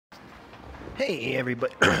Hey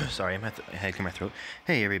everybody, sorry, I had to clear my throat.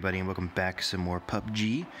 Hey everybody, and welcome back to some more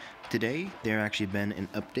PUBG. Today, there actually been an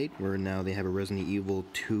update where now they have a Resident Evil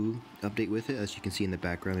 2 update with it. As you can see in the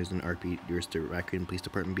background, there's the Raccoon Police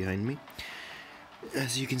Department behind me.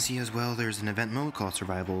 As you can see as well, there's an event mode called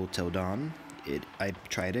Survival Till Dawn. I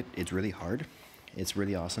tried it, it's really hard. It's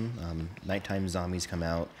really awesome. Nighttime zombies come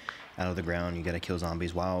out of the ground. You gotta kill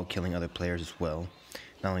zombies while killing other players as well.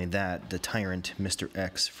 Not only that, the tyrant, Mr.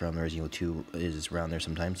 X from Resident Evil 2 is around there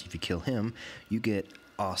sometimes. If you kill him, you get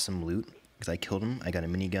awesome loot. Because I killed him, I got a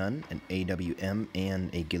minigun, an AWM,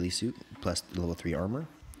 and a ghillie suit, plus level 3 armor.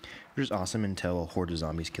 Which is awesome until a horde of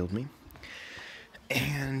zombies killed me.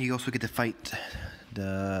 And you also get to fight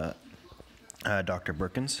the Dr.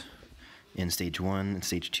 Birkins in Stage 1,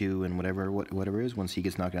 Stage 2, and whatever it is. Once he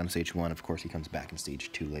gets knocked down in Stage 1, of course he comes back in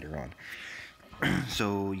Stage 2 later on.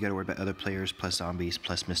 So you gotta worry about other players, plus zombies,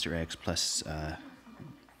 plus Mr. X, plus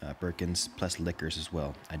Birkins, plus lickers as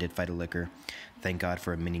well. I did fight a licker. Thank God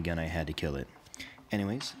for a minigun, I had to kill it.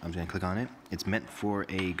 Anyways, I'm just gonna click on it. It's meant for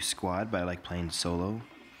a squad, but I like playing solo.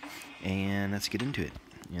 And let's get into it.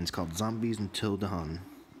 And it's called Zombies Until Dawn,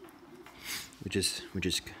 which is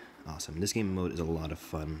awesome. This game mode is a lot of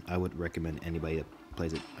fun. I would recommend anybody that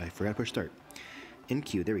plays it. I forgot to push start. In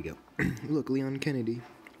queue, there we go. Look, Leon Kennedy.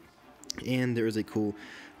 And there is a cool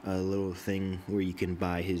little thing where you can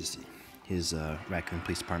buy his Raccoon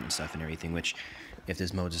Police Department stuff and everything, which, if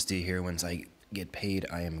this mode is still here once I get paid,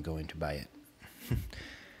 I am going to buy it.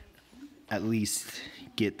 At least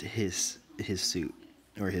get his suit,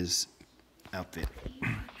 or his outfit.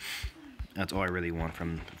 That's all I really want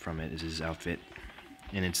from it, is his outfit.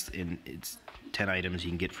 And it's 10 items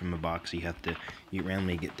you can get from a box, so you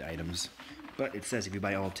randomly get the items. But it says if you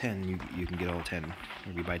buy all 10, you can get all 10. Or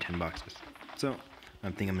if you buy 10 boxes. So,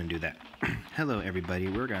 I think I'm going to do that. Hello everybody,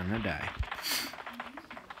 we're gonna die.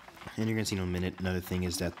 And you're going to see in a minute, another thing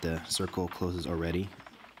is that the circle closes already.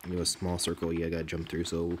 You know, a small circle you gotta jump through,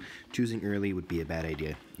 so choosing early would be a bad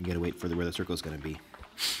idea. You gotta wait for where the circle is going to be.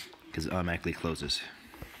 Because it automatically closes.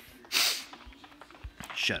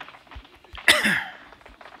 Shut up.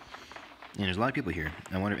 And there's a lot of people here.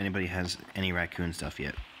 I wonder if anybody has any raccoon stuff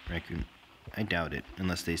yet. Raccoon. I doubt it,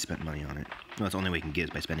 unless they spent money on it. Well, that's the only way you can get is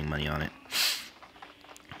by spending money on it.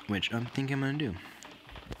 Which I'm thinking I'm gonna do.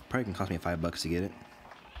 Probably can cost me $5 to get it.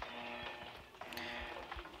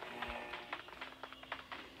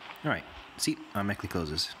 Alright, see, automatically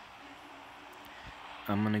closes.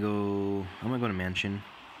 I'm gonna go to mansion.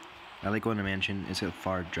 I like going to mansion. It's a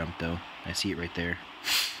far jump though. I see it right there.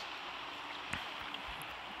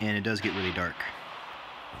 And it does get really dark.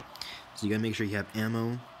 So you gotta make sure you have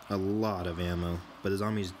ammo. A lot of ammo, but the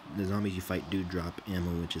zombies you fight do drop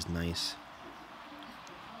ammo, which is nice.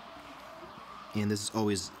 And this is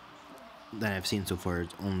always that I've seen so far.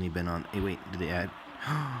 It's only been on. Hey, wait, did they add?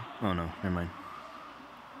 Oh no, never mind.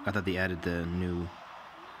 I thought they added the new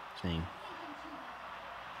thing.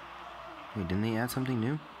 Wait, didn't they add something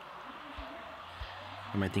new? Or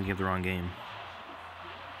am I thinking of the wrong game?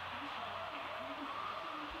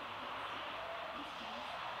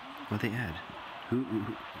 What'd they add?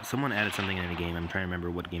 Someone added something in a game. I'm trying to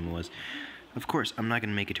remember what game it was. Of course, I'm not going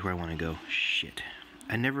to make it to where I want to go. Shit.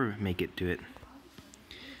 I never make it to it.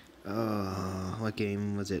 What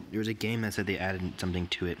game was it? There was a game that said they added something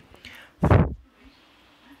to it.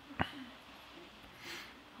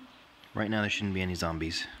 Right now, there shouldn't be any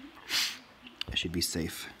zombies. I should be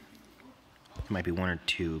safe. There might be one or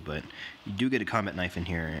two, but you do get a combat knife in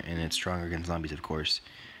here, and it's stronger against zombies, of course.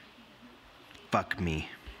 Fuck me.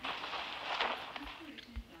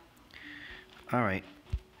 Alright.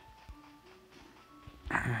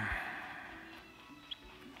 I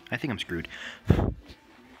think I'm screwed.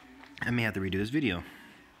 I may have to redo this video.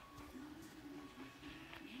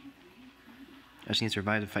 I just need to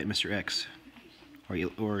survive to fight Mr. X.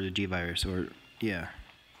 Or the G-Virus, or... yeah.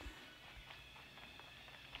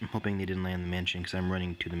 I'm hoping they didn't land the mansion, because I'm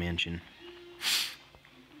running to the mansion.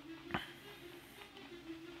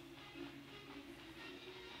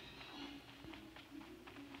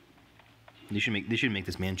 They should make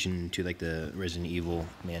this mansion to like the Resident Evil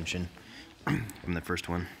mansion from the first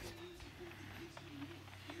one.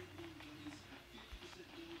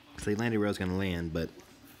 Cause they landed where I was gonna land, but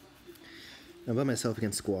I'm by myself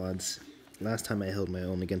against squads. Last time I held my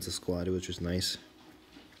own against a squad, it was just nice.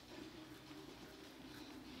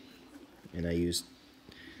 And I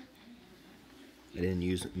didn't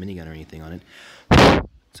use minigun or anything on it.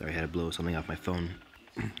 Sorry, I had to blow something off my phone.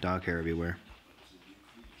 Dog hair everywhere.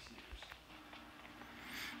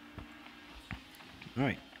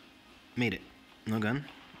 Alright, made it. No gun.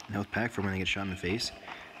 Health pack for when I get shot in the face.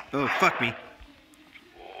 Oh, fuck me.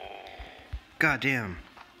 God damn.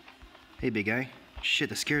 Hey, big guy. Shit,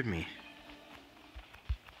 that scared me.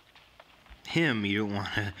 Him, you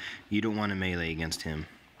don't wanna melee against him.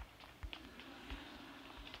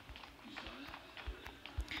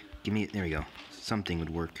 Give me, there we go. Something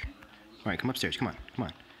would work. Alright, come upstairs, come on, come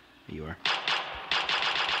on. There you are.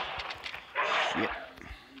 Shit.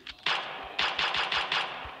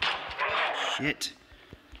 Shit.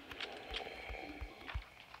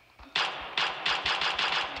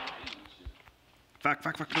 Fuck,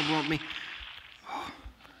 don't blow up me. Oh.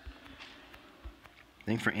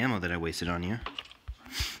 Thanks for ammo that I wasted on you.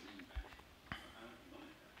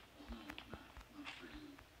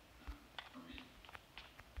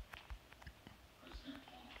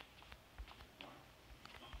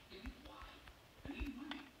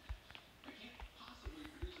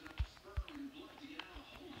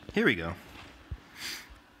 Here we go.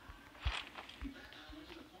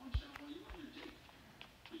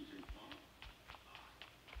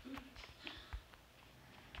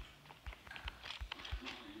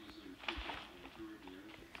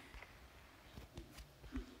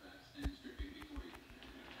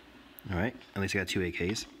 Alright, at least I got 2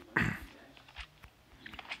 AKs.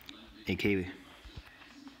 AK.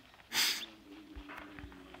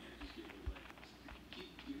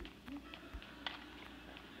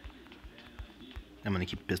 I'm gonna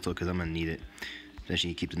keep a pistol because I'm gonna need it.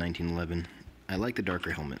 Especially keep the 1911. I like the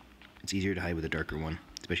darker helmet. It's easier to hide with a darker one,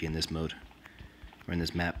 especially in this mode or in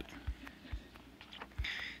this map.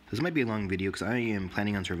 This might be a long video because I am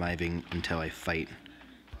planning on surviving until I fight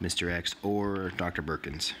Mr. X or Dr.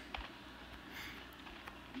 Birkins.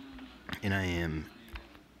 And I am...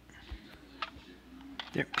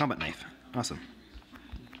 There, combat knife. Awesome.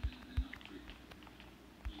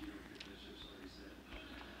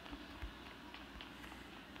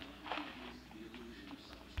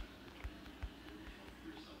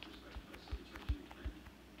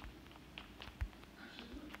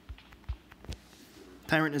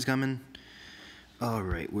 Tyrant is coming.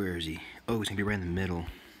 Alright, where is he? Oh, he's gonna be right in the middle.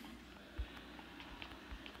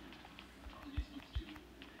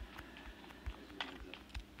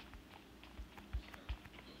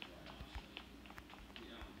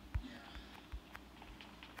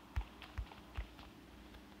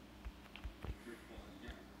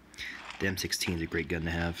 The M16 is a great gun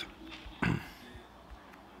to have.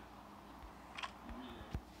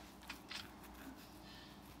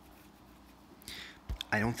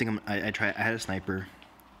 I don't think I had a sniper.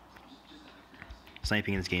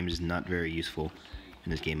 Sniping in this game is not very useful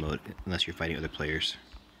in this game mode unless you're fighting other players.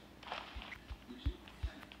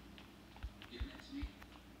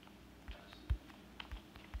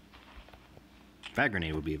 Frag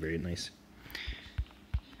grenade would be very nice.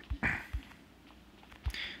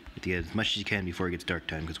 But get as much as you can before it gets dark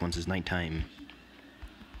time, because once it's nighttime,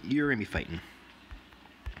 you're gonna be fighting.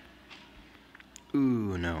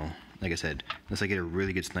 Ooh, no. Like I said, unless I get a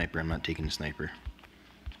really good sniper, I'm not taking a sniper.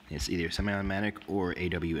 It's either semi-automatic or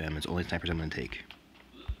AWM. It's the only snipers I'm going to take.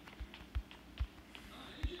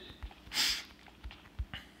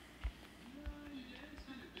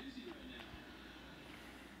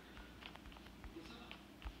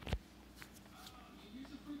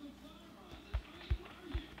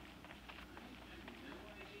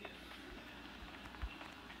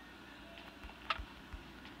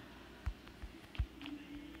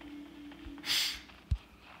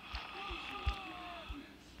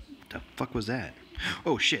 The fuck was that?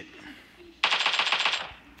 Oh shit.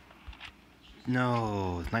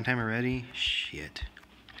 No, it's nighttime already? Shit.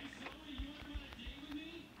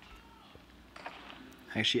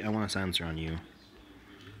 Actually, I want a silencer on you.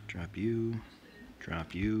 Drop you,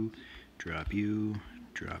 drop you, drop you,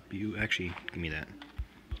 drop you. Actually, give me that.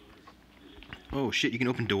 Oh shit, you can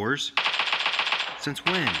open doors? Since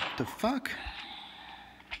when? The fuck?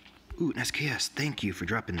 Ooh, an SKS. Thank you for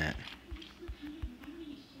dropping that.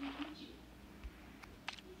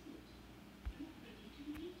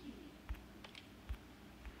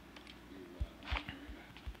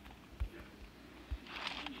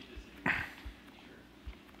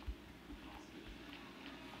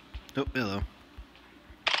 Oh, hello.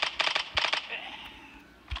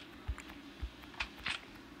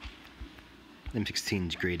 M16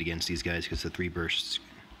 is great against these guys because the 3 bursts.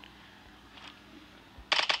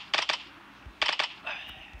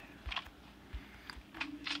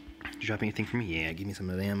 Did you drop anything for me? Yeah, give me some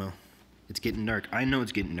of the ammo. It's getting dark. I know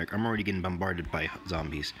it's getting dark. I'm already getting bombarded by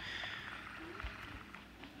zombies.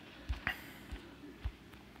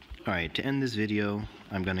 Alright, to end this video,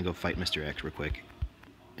 I'm gonna go fight Mr. X real quick.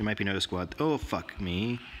 There might be another squad. Oh, fuck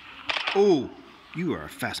me. Oh, you are a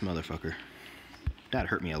fast motherfucker. That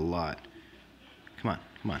hurt me a lot. Come on,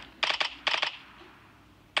 come on.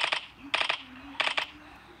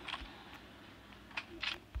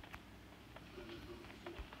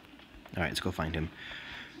 Alright, let's go find him.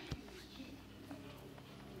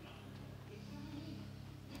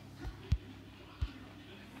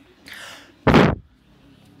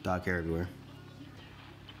 Dog hair everywhere.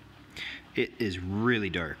 It is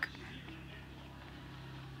really dark.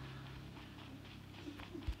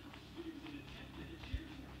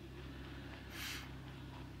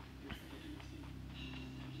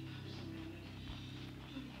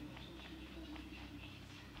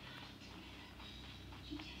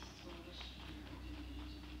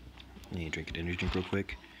 I need to drink an energy drink real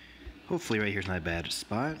quick. Hopefully right here's not a bad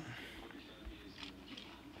spot.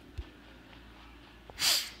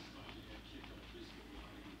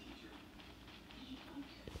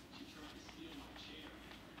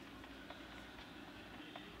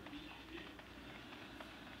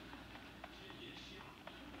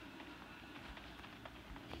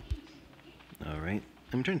 Alright,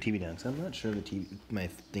 I'm turning the TV down because I'm not sure the my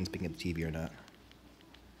thing's picking up the TV or not.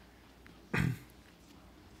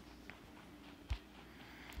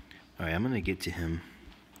 Alright, I'm gonna get to him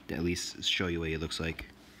to at least show you what he looks like.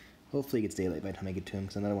 Hopefully he gets daylight by the time I get to him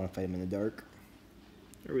because I don't want to fight him in the dark.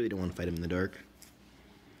 I really don't want to fight him in the dark.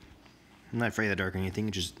 I'm not afraid of the dark or anything,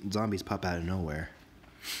 just zombies pop out of nowhere.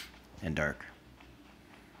 And dark.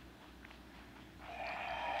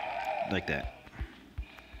 Like that.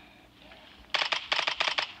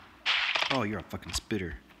 Oh, you're a fucking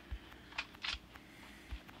spitter.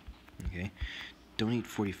 Okay. Don't eat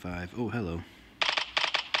 45. Oh, hello.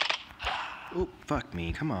 Oh, fuck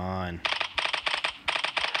me. Come on.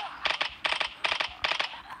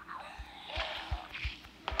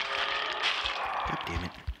 God damn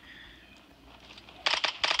it.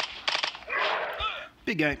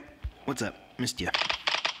 Big guy. What's up? Missed ya.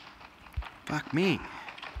 Fuck me.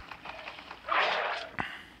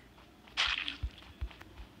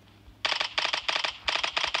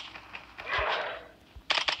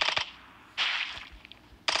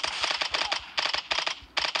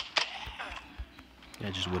 I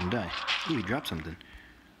just wouldn't die. Ooh, he dropped something.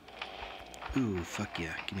 Ooh, fuck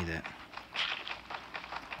yeah. Give me that.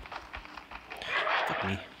 Fuck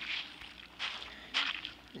me.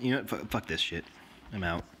 You know what? Fuck this shit. I'm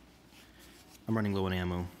out. I'm running low on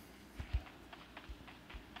ammo.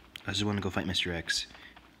 I just want to go fight Mr. X.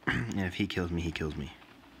 And if he kills me, he kills me.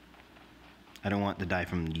 I don't want to die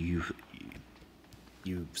from you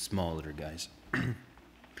small little guys. I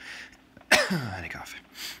had a cough.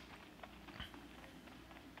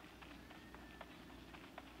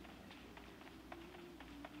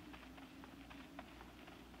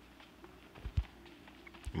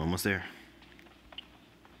 I'm almost there.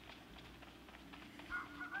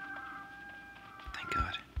 Thank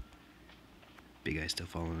God. Big guy's still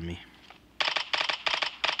following me.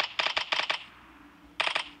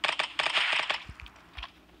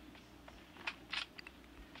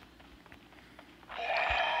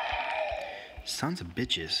 Sons of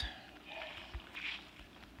bitches.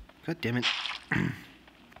 God damn it.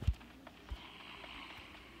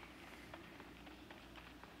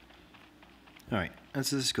 Alright,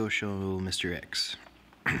 let's just go show Mr. X.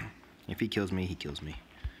 If he kills me, he kills me.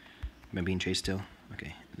 Am I being chased still?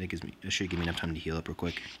 Okay, that should give me enough time to heal up real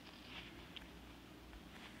quick.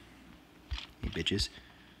 Hey, bitches.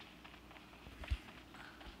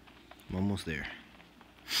 I'm almost there.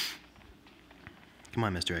 Come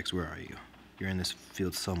on, Mr. X, where are you? You're in this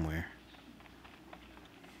field somewhere.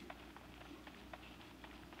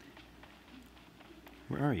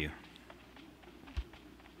 Where are you?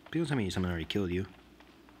 Please don't tell me someone already killed you.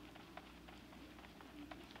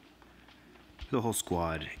 The whole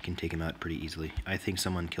squad can take him out pretty easily. I think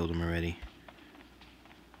someone killed him already.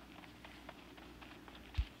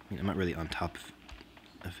 I mean, I'm not really on top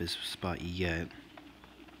of his spot yet.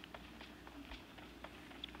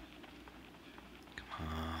 Come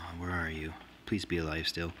on, where are you? Please be alive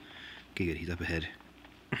still. Okay, good, he's up ahead.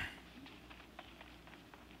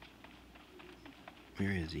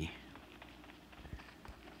 Where is he?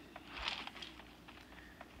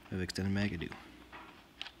 I've extended mag, I do.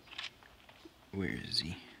 Where is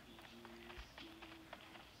he?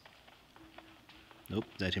 Nope,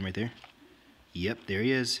 is that him right there? Yep, there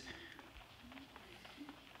he is.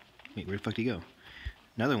 Wait, where the fuck did he go?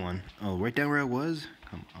 Another one. Oh, right down where I was?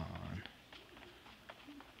 Come on.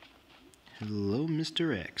 Hello,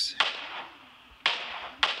 Mr. X.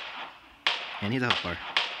 And he's a health bar.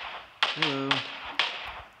 Hello.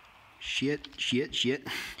 Shit, shit, shit.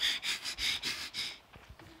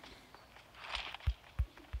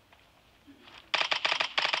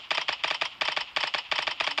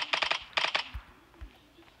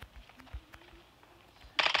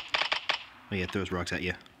 Oh yeah, throws rocks at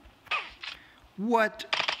you.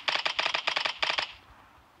 What?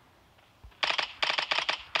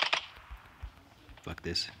 Fuck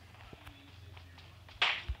this.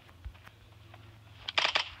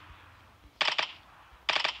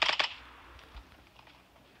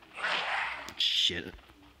 Shit.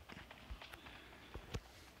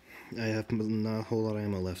 I have not a whole lot of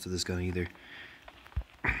ammo left of this gun either.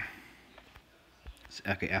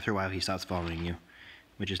 Okay, after a while he stops following you,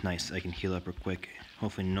 which is nice. I can heal up real quick.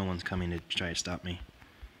 Hopefully no one's coming to try to stop me.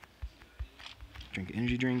 Drink an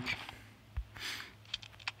energy drink.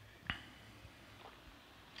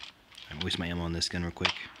 I'm waste my ammo on this gun real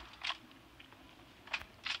quick.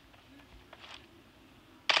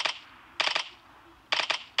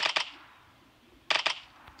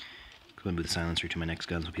 Go and move the silencer to my next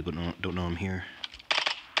gun so people don't know I'm here.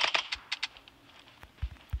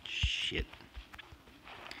 Shit.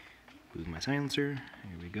 Move my silencer.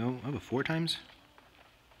 Here we go. Oh, 4 times.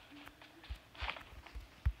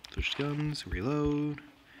 Switch guns. Reload.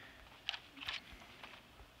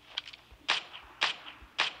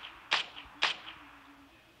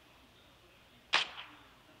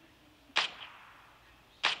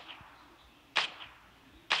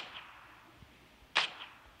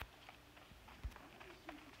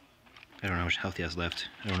 I don't know how much health he has left.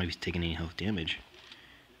 I don't know if he's taking any health damage.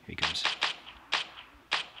 Here he comes.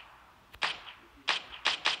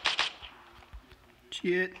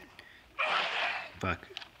 Shit. Fuck.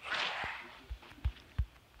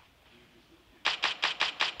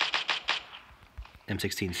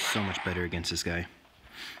 M16 is so much better against this guy.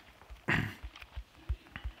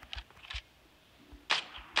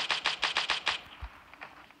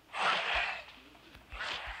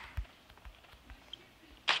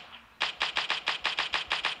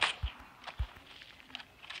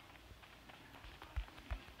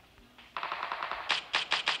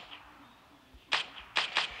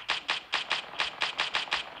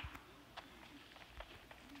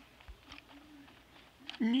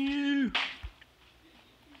 No.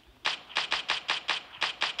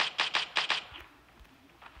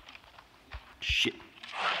 Shit.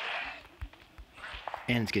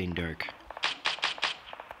 And it's getting dark.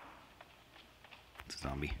 It's a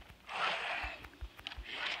zombie.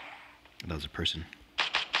 That was a person.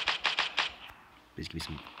 Please give me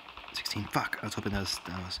some 16. Fuck! I was hoping that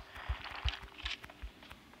was...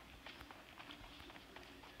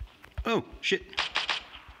 Oh, shit!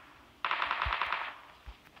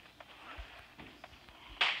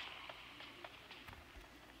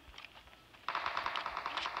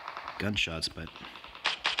 Gunshots, but...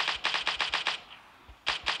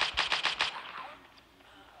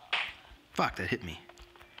 Fuck, that hit me.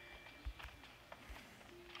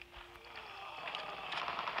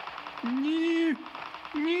 No,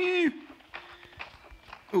 no.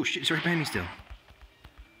 Oh shit, it's right behind me still.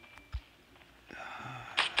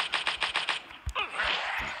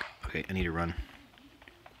 Fuck. Okay, I need to run.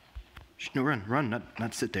 No, run,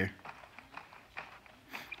 not sit there.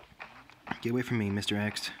 Get away from me, Mr.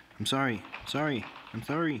 X. I'm sorry. I'm sorry.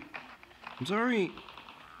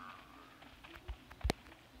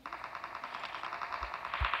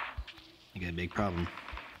 I got a big problem.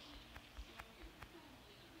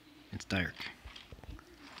 It's dark.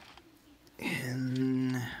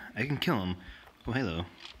 And I can kill him. Oh, hello.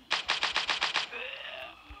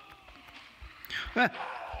 Ah!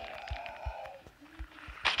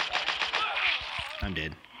 I'm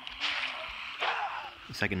dead.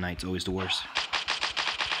 The second night's always the worst.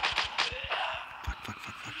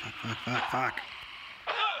 Fuck.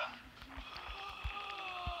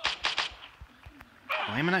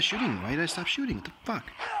 Why am I not shooting? Why did I stop shooting? What the fuck?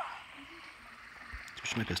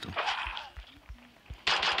 Switch my pistol.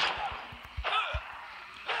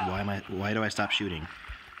 Why do I stop shooting?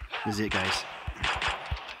 This is it, guys.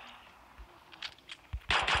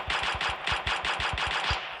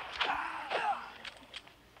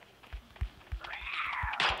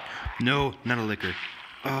 No, not a liquor.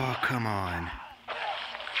 Oh, come on.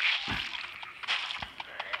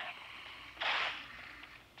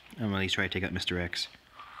 I'm gonna at least try to take out Mr. X.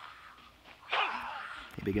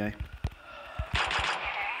 Hey, big guy.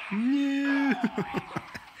 No!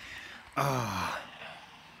 Oh,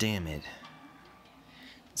 damn it.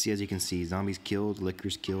 See, as you can see, zombies killed,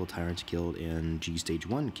 lickers killed, tyrants killed, and G stage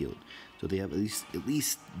 1 killed. So they have at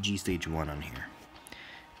least G stage 1 on here.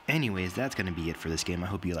 Anyways, that's gonna be it for this game. I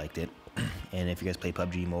hope you liked it. And if you guys play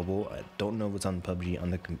PUBG Mobile, I don't know if it's on PUBG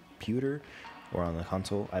on the computer or on the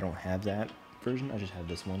console. I don't have that version. I just have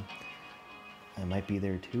this one. I might be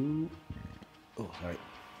there too. Oh, sorry.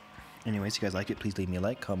 Anyways, if you guys like it, please leave me a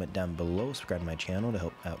like, comment down below, subscribe to my channel to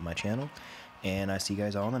help out my channel, and I see you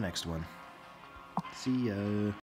guys all in the next one. See ya.